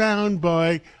was found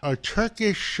by a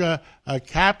Turkish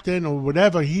captain or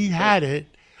whatever. He had it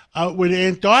with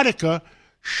Antarctica,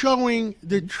 showing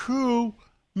the true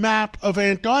map of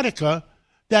Antarctica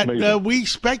that we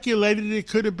speculated it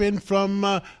could have been from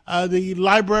the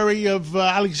Library of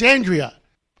Alexandria.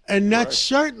 And that's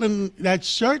certainly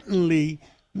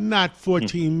not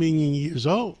 14 million years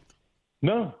old.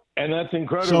 No, and that's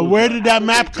incredible. So where did that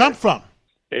map come from?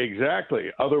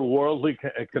 Exactly. Otherworldly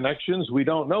connections, we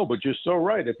don't know. But you're so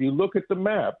right. If you look at the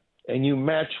map and you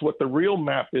match what the real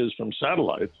map is from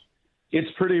satellites,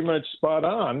 it's pretty much spot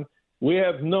on. We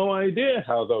have no idea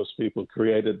how those people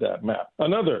created that map.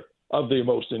 Another of the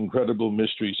most incredible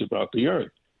mysteries about the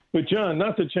Earth. But, John,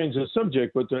 not to change the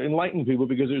subject, but to enlighten people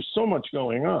because there's so much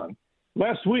going on.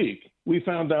 Last week, we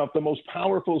found out the most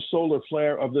powerful solar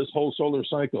flare of this whole solar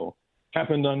cycle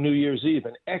happened on New Year's Eve,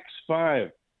 an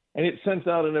X5, and it sent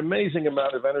out an amazing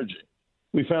amount of energy.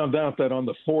 We found out that on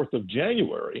the 4th of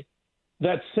January,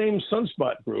 that same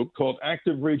sunspot group called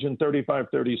Active Region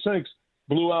 3536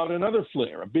 blew out another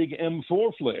flare, a big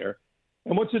M4 flare.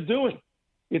 And what's it doing?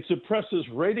 It suppresses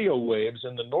radio waves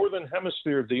in the northern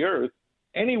hemisphere of the Earth.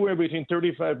 Anywhere between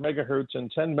 35 megahertz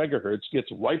and 10 megahertz gets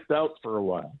wiped out for a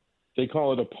while. They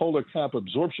call it a polar cap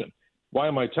absorption. Why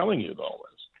am I telling you all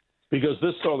this? Because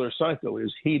this solar cycle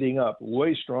is heating up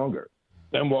way stronger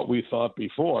than what we thought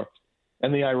before.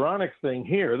 And the ironic thing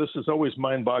here, this is always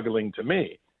mind-boggling to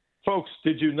me. Folks,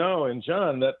 did you know, and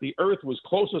John, that the Earth was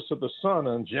closest to the sun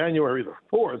on January the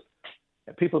 4th?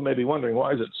 And people may be wondering,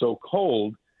 why is it so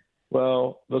cold?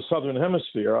 Well, the southern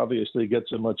hemisphere obviously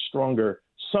gets a much stronger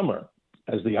summer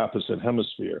as the opposite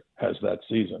hemisphere has that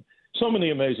season. So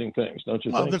many amazing things, don't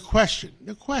you think?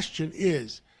 The question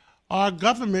is, our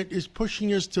government is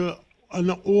pushing us to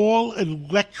an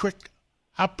all-electric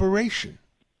operation.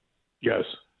 Yes.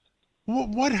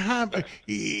 What happens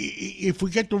if we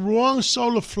get the wrong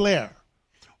solar flare,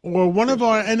 or one of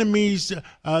our enemies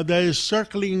that is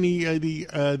circling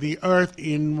the Earth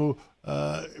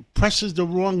presses the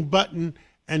wrong button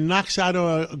and knocks out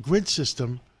a grid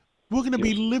system? We're going to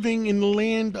be living in the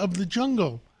land of the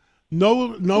jungle.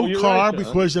 No car, right,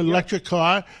 because electric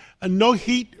car, and no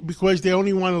heat because they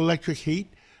only want electric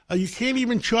heat. You can't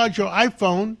even charge your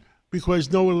iPhone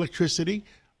because no electricity.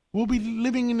 We'll be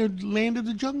living in the land of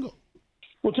the jungle.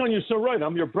 Well, John, you're so right.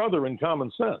 I'm your brother in common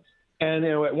sense. And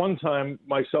at one time,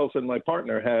 myself and my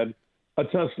partner had a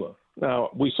Tesla. Now,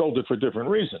 we sold it for different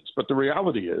reasons, but the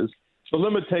reality is the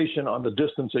limitation on the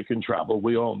distance it can travel,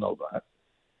 we all know that.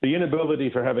 The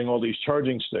inability for having all these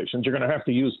charging stations, you're going to have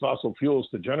to use fossil fuels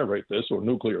to generate this or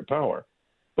nuclear power.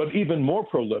 But even more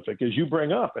prolific, as you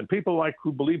bring up, and people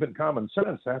who believe in common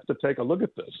sense have to take a look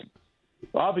at this.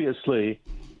 Obviously,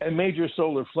 a major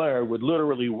solar flare would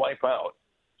literally wipe out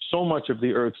so much of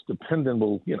the Earth's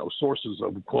dependable, sources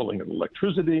of calling it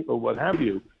electricity or what have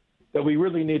you, that we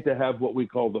really need to have what we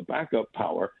call the backup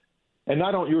power. And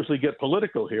I don't usually get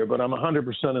political here, but I'm 100%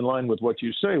 in line with what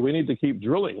you say. We need to keep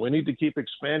drilling. We need to keep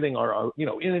expanding our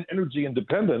energy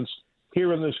independence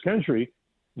here in this country,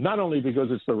 not only because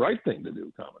it's the right thing to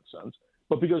do, common sense,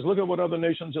 but because look at what other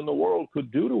nations in the world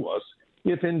could do to us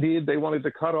if indeed they wanted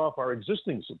to cut off our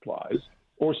existing supplies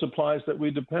or supplies that we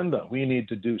depend on. We need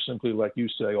to do simply like you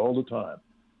say all the time.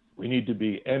 We need to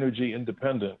be energy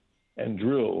independent and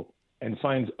drill and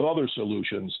find other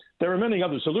solutions. There are many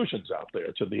other solutions out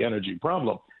there to the energy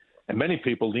problem. And many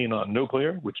people lean on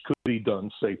nuclear, which could be done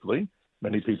safely.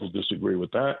 Many people disagree with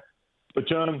that. But,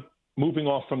 John, moving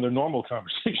off from the normal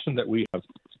conversation that we have,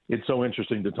 It's so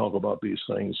interesting to talk about these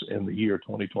things in the year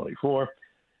 2024.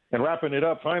 And wrapping it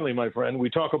up, finally, my friend, we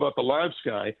talk about the live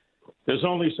sky. There's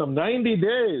only some 90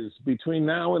 days between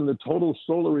now and the total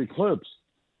solar eclipse.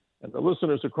 And the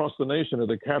listeners across the nation of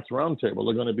the Cats Roundtable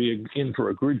are going to be in for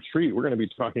a good treat. We're going to be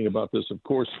talking about this, of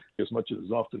course, as much as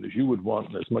often as you would want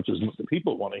and as much as the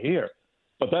people want to hear.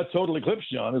 But that total eclipse,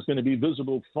 John, is going to be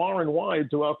visible far and wide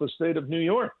throughout the state of New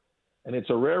York. And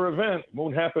it's a rare event.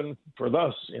 Won't happen for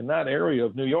us in that area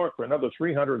of New York for another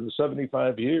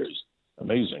 375 years.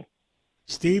 Amazing.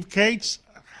 Steve Cates,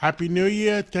 Happy New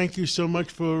Year. Thank you so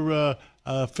much for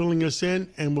filling us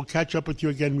in, and we'll catch up with you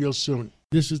again real soon.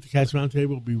 This is the Cats Roundtable.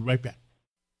 We'll be right back.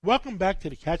 Welcome back to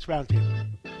the Cats Roundtable.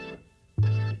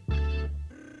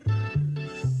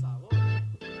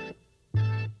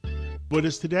 With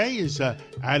us today is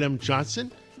Adam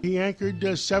Johnson. He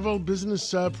anchored several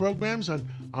business programs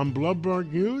on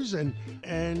Bloomberg News and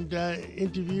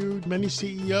interviewed many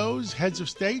CEOs, heads of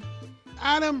state.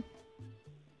 Adam,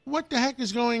 what the heck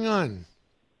is going on?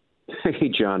 Hey,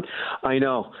 John. I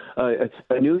know.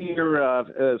 A new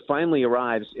year finally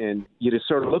arrives, and you just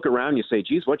sort of look around and you say,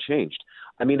 geez, what changed?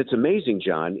 I mean, it's amazing,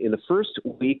 John. In the first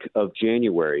week of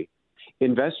January,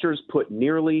 investors put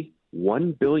nearly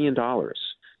 $1 billion.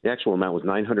 The actual amount was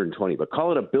 920, but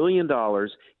call it $1 billion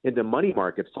into money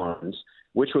market funds,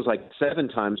 which was like 7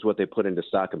 times what they put into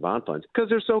stock and bond funds because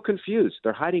they're so confused.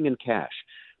 They're hiding in cash.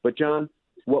 But, John,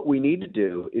 what we need to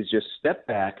do is just step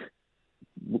back,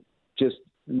 just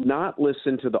not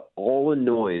listen to all the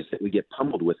noise that we get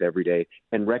pummeled with every day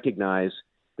and recognize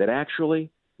that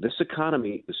actually this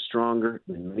economy is stronger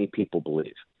than many people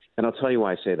believe. And I'll tell you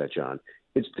why I say that, John.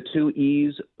 It's the 2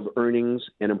 E's of earnings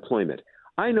and employment.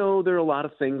 I know there are a lot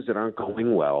of things that aren't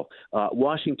going well.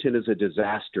 Washington is a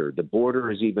disaster. The border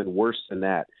is even worse than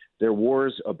that. There are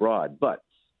wars abroad. But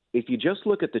if you just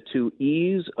look at the 2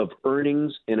 E's of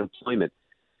earnings and employment,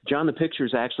 John, the picture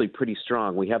is actually pretty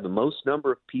strong. We have the most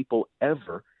number of people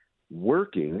ever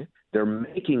working. They're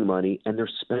making money and they're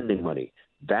spending money.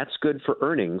 That's good for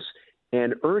earnings.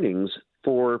 And earnings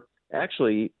for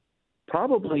actually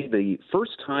probably the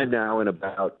first time now in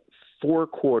about 4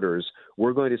 quarters,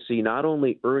 we're going to see not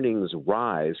only earnings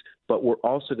rise, but we're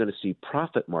also going to see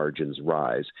profit margins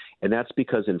rise. And that's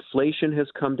because inflation has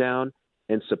come down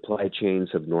and supply chains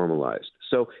have normalized.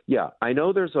 So, yeah, I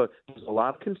know there's a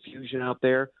lot of confusion out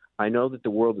there. I know that the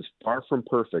world is far from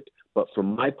perfect, but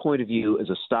from my point of view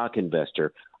as a stock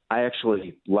investor, I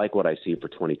actually like what I see for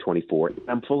 2024.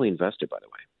 I'm fully invested, by the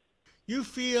way. You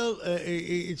feel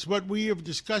it's what we have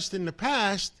discussed in the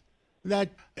past, that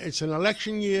it's an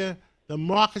election year, the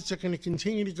markets are going to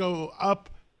continue to go up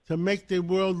to make the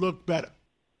world look better.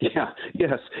 Yeah,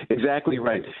 yes, exactly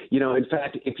right. You know, in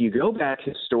fact, if you go back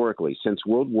historically since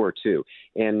World War II,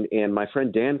 and my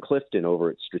friend Dan Clifton over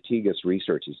at Strategas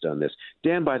Research has done this.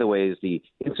 Dan, by the way, is the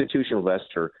institutional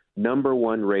investor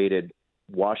 #1 rated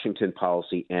Washington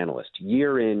policy analyst,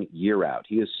 year in, year out.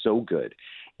 He is so good.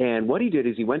 And what he did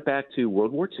is he went back to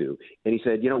World War II, and he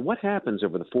said, you know, what happens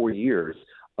over the 4 years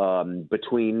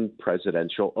between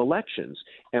presidential elections?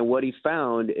 And what he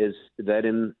found is that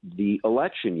in the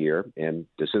election year, and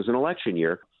this is an election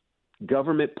year,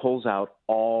 government pulls out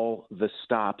all the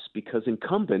stops because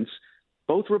incumbents,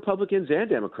 both Republicans and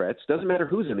Democrats, doesn't matter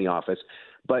who's in the office,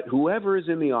 but whoever is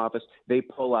in the office, they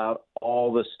pull out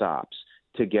all the stops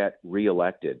to get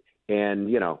reelected. And,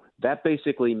 you know, that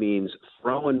basically means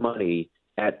throwing money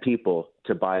at people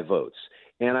to buy votes.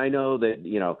 And I know that,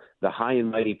 you know, the high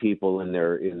and mighty people in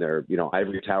their you know,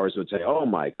 ivory towers would say, oh,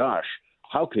 my gosh,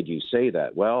 how could you say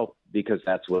that? Well, because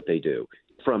that's what they do.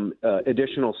 From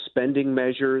additional spending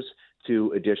measures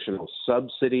to additional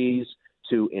subsidies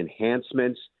to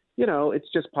enhancements, you know,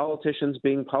 it's just politicians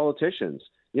being politicians.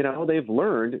 You know, they've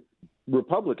learned,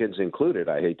 Republicans included,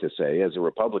 I hate to say as a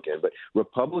Republican, but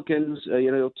Republicans,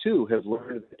 you know, too, have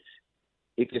learned that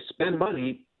if you spend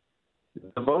money,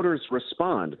 the voters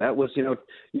respond. That was, you know,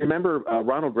 you remember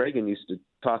Ronald Reagan used to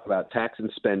talk about tax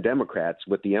and spend Democrats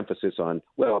with the emphasis on,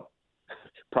 well,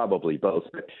 probably both.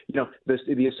 But, you know,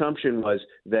 the assumption was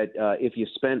that if you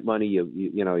spent money,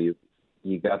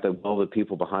 you got all the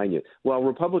people behind you. Well,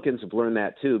 Republicans have learned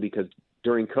that too, because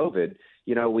during COVID,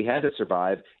 you know, we had to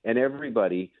survive, and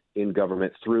everybody in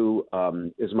government threw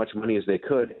as much money as they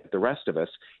could at the rest of us,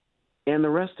 and the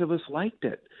rest of us liked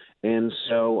it. And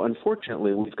so,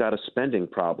 unfortunately, we've got a spending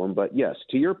problem. But, yes,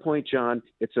 to your point, John,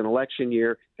 it's an election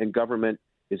year, and government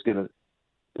is going to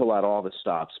pull out all the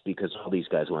stops because all these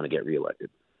guys want to get reelected.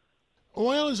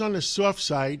 Oil is on the soft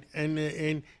side,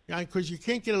 and because you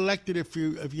can't get elected if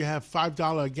you have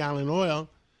 $5 a gallon oil,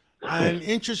 and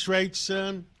interest rates,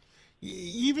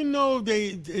 even though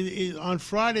on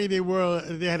Friday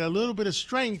they had a little bit of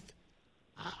strength,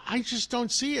 I just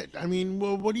don't see it. I mean,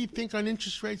 well, what do you think on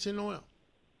interest rates and oil?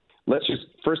 Let's just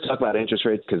first talk about interest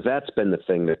rates, because that's been the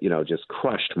thing that, just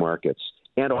crushed markets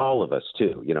and all of us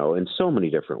too, in so many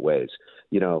different ways.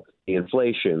 The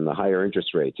inflation, the higher interest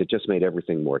rates, it just made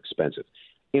everything more expensive.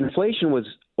 Inflation was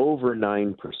over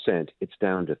 9%. It's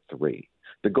down to 3%.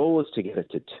 The goal is to get it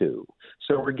to 2%.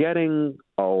 So we're getting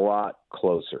a lot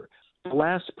closer. The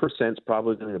last percent's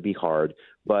probably going to be hard,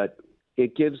 but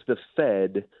it gives the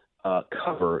Fed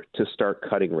cover to start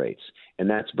cutting rates, and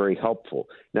that's very helpful.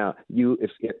 Now,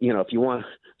 if you want to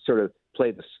sort of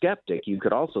play the skeptic, you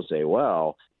could also say,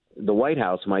 well, the White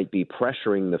House might be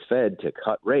pressuring the Fed to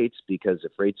cut rates because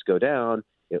if rates go down,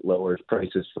 it lowers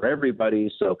prices for everybody.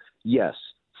 So, yes,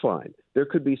 fine. There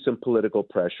could be some political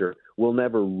pressure. We'll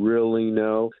never really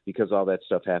know because all that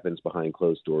stuff happens behind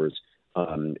closed doors,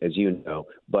 as you know.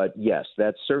 But, yes,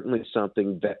 that's certainly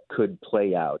something that could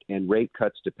play out. And rate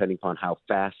cuts, depending upon how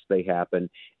fast they happen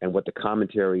and what the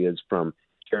commentary is from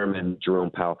Chairman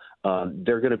Jerome Powell,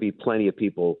 there are going to be plenty of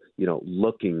people,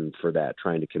 looking for that,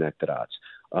 trying to connect the dots.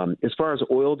 As far as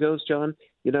oil goes, John,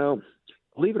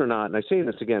 believe it or not, and I say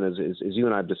this again, as you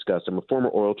and I have discussed, I'm a former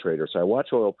oil trader, so I watch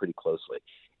oil pretty closely.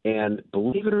 And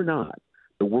believe it or not,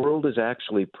 the world is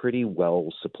actually pretty well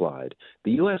supplied.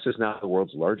 The U.S. is now the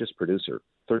world's largest producer,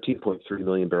 13.3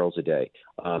 million barrels a day,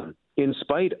 in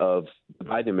spite of the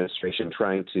Biden administration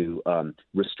trying to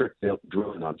restrict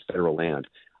drilling on federal land.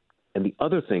 And the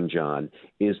other thing, John,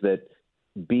 is that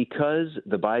because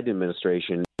the Biden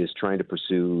administration is trying to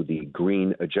pursue the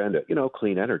green agenda,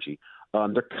 clean energy,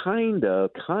 they're kind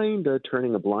of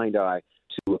turning a blind eye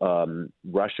to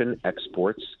Russian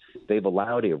exports. They've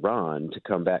allowed Iran to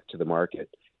come back to the market.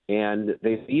 And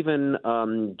they've even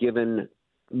given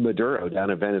Maduro down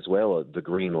in Venezuela the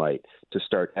green light to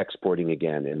start exporting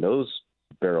again. And those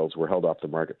barrels were held off the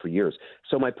market for years.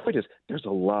 So my point is there's a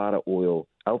lot of oil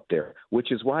out there,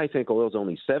 which is why I think oil is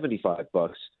only $75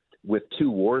 with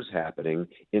 2 wars happening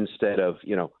instead of,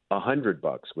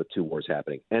 $100 with 2 wars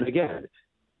happening. And again,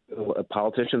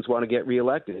 politicians want to get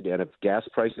reelected, and if gas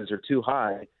prices are too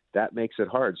high, that makes it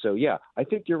hard. So yeah, I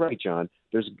think you're right, John.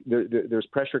 There's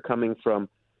pressure coming from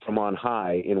on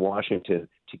high in Washington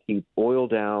to keep oil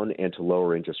down and to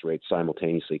lower interest rates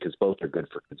simultaneously, because both are good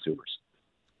for consumers.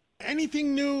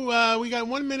 Anything new? We got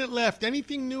 1 minute left.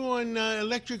 Anything new on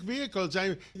electric vehicles?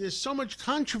 There's so much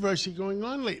controversy going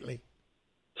on lately.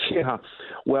 Yeah.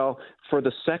 Well, for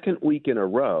the second week in a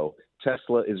row,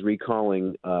 Tesla is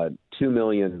recalling 2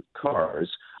 million cars.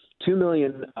 2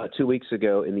 million 2 weeks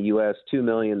ago in the U.S., 2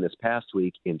 million this past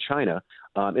week in China.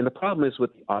 And the problem is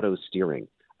with the auto steering.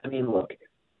 I mean, look,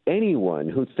 anyone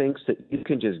who thinks that you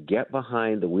can just get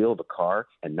behind the wheel of a car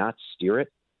and not steer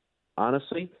it,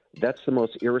 honestly, that's the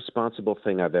most irresponsible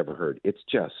thing I've ever heard. It's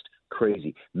just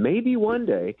crazy. Maybe one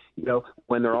day,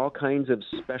 when there are all kinds of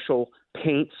special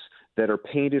paints that are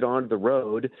painted onto the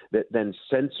road that then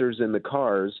sensors in the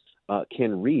cars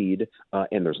can read,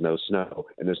 and there's no snow,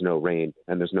 and there's no rain,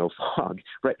 and there's no fog,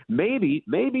 right? Maybe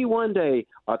one day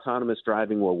autonomous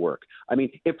driving will work. I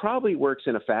mean, it probably works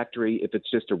in a factory if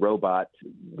it's just a robot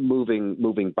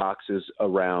moving boxes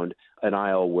around an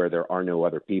aisle where there are no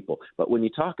other people. But when you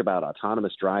talk about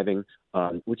autonomous driving,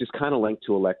 which is kind of linked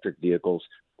to electric vehicles,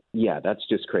 yeah, that's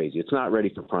just crazy. It's not ready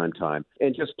for prime time.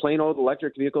 And just plain old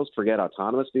electric vehicles, forget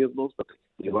autonomous vehicles, but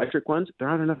the electric ones, there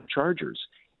aren't enough chargers.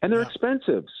 And they're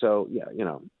expensive. So,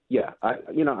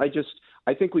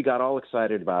 I think we got all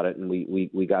excited about it, and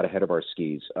we got ahead of our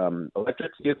skis.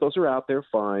 Electric vehicles are out there,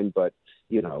 fine, but,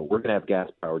 we're going to have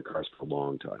gas-powered cars for a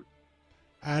long time.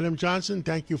 Adam Johnson,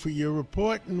 thank you for your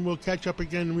report, and we'll catch up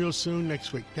again real soon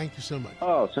next week. Thank you so much.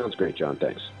 Oh, sounds great, John.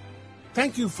 Thanks.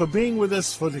 Thank you for being with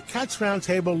us for the Cats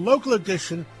Roundtable Local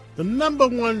Edition, the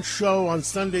 #1 show on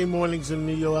Sunday mornings in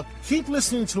New York. Keep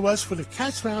listening to us for the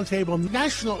Cats Roundtable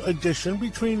National Edition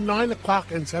between 9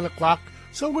 o'clock and 10 o'clock.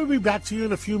 So we'll be back to you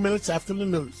in a few minutes after the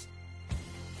news.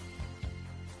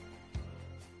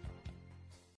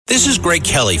 This is Greg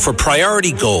Kelly for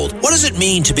Priority Gold. What does it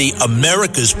mean to be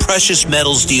America's precious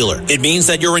metals dealer? It means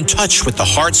that you're in touch with the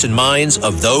hearts and minds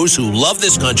of those who love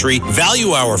this country, value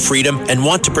our freedom, and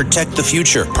want to protect the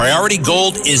future. Priority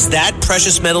Gold is that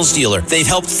precious metals dealer. They've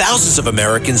helped thousands of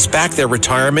Americans back their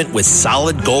retirement with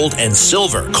solid gold and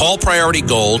silver. Call Priority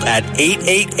Gold at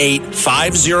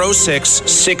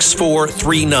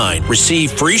 888-506-6439.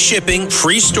 Receive free shipping,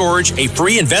 free storage, a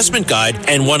free investment guide,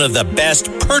 and one of the best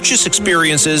purchase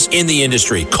experiences in the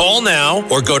industry. Call now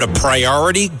or go to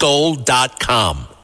PriorityGold.com.